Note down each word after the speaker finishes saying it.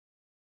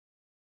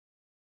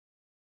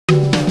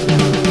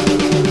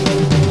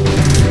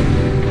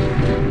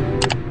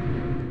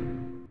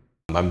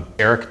I'm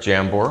Erik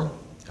Jambor.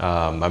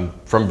 I'm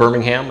from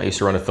Birmingham. I used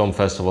to run a film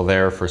festival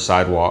there for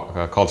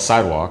called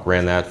Sidewalk.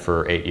 Ran that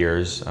for 8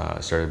 years.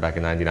 Started back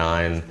in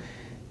 '99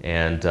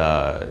 and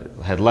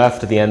had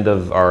left at the end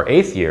of our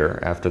 8th year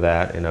after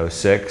that in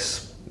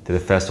 '06. Did a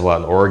festival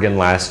out in Oregon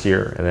last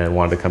year and then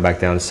wanted to come back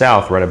down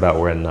south right about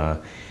when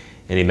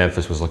Indie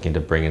Memphis was looking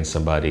to bring in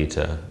somebody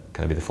to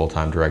kind of be the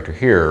full-time director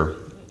here.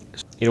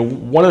 You know,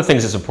 one of the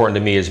things that's important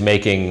to me is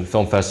making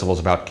film festivals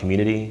about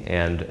community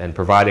and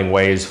providing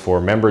ways for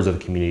members of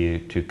the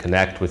community to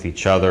connect with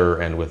each other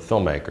and with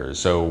filmmakers.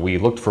 So we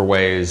looked for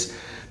ways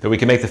that we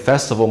can make the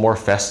festival more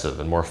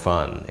festive and more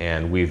fun.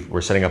 And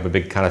we're setting up a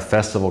big kind of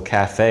festival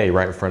cafe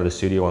right in front of the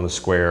studio on the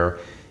square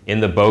in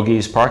the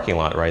Bogies parking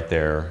lot right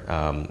there.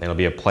 And it'll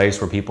be a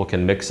place where people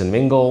can mix and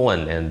mingle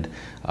and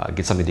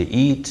get something to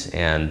eat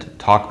and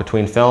talk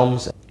between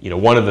films. You know,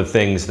 one of the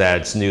things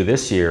that's new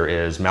this year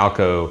is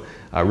Malco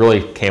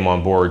really came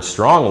on board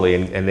strongly,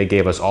 and they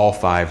gave us all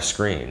 5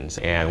 screens.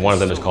 And one of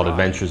them is called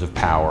Adventures of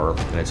Power,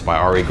 and it's by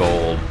Ari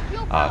Gold,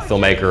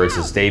 filmmaker. It's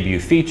his debut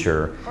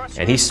feature,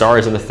 and he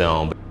stars in the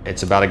film.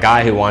 It's about a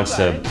guy who wants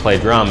to play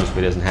drums, but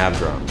he doesn't have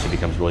drums. He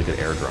becomes a really good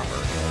air drummer.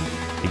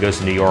 And he goes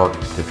to New York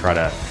to try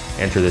to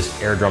enter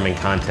this air drumming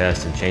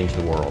contest and change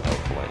the world,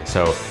 hopefully.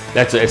 So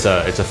it's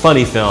a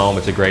funny film.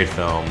 It's a great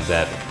film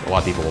that a lot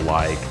of people will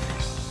like.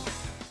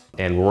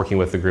 And we're working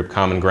with the group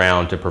Common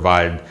Ground to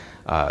provide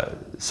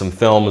some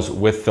films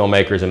with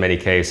filmmakers in many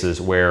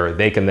cases where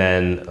they can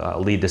then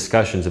lead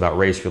discussions about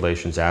race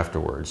relations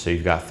afterwards. So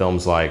you've got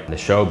films like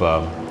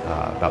Neshoba,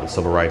 about the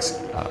civil rights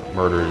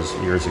murders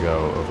years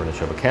ago over in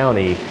Neshoba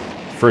County.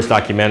 First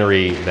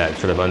documentary that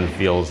sort of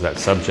unveils that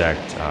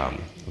subject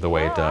the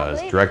way it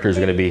does. Directors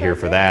are going to be here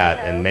for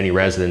that, and many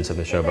residents of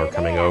Neshoba are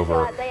coming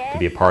over to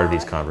be a part of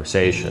these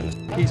conversations.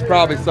 He's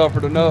probably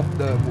suffered enough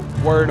to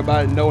worrying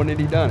about it, knowing that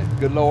he done it.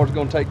 Good Lord's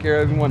going to take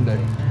care of him one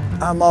day.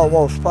 I'm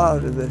almost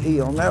positive that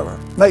he'll never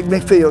make me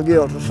feel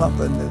guilty of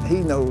something that he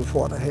knows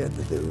what I had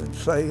to do and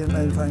say and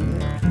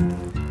everything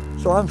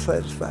else. So I'm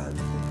satisfied with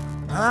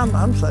him.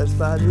 I'm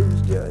satisfied with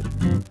his judge.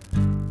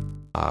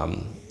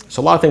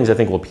 So a lot of things I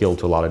think will appeal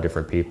to a lot of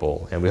different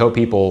people, and we hope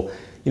people,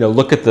 you know,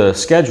 look at the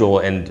schedule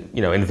and,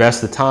 you know,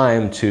 invest the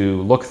time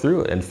to look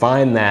through it and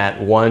find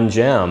that one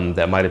gem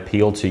that might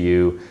appeal to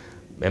you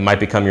and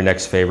might become your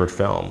next favorite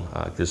film.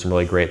 There's some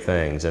really great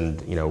things,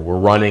 and, you know, we're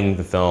running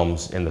the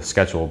films in the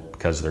schedule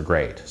because they're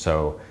great.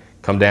 So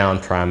come down,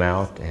 try them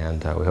out,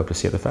 and we hope to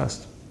see you at the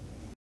fest.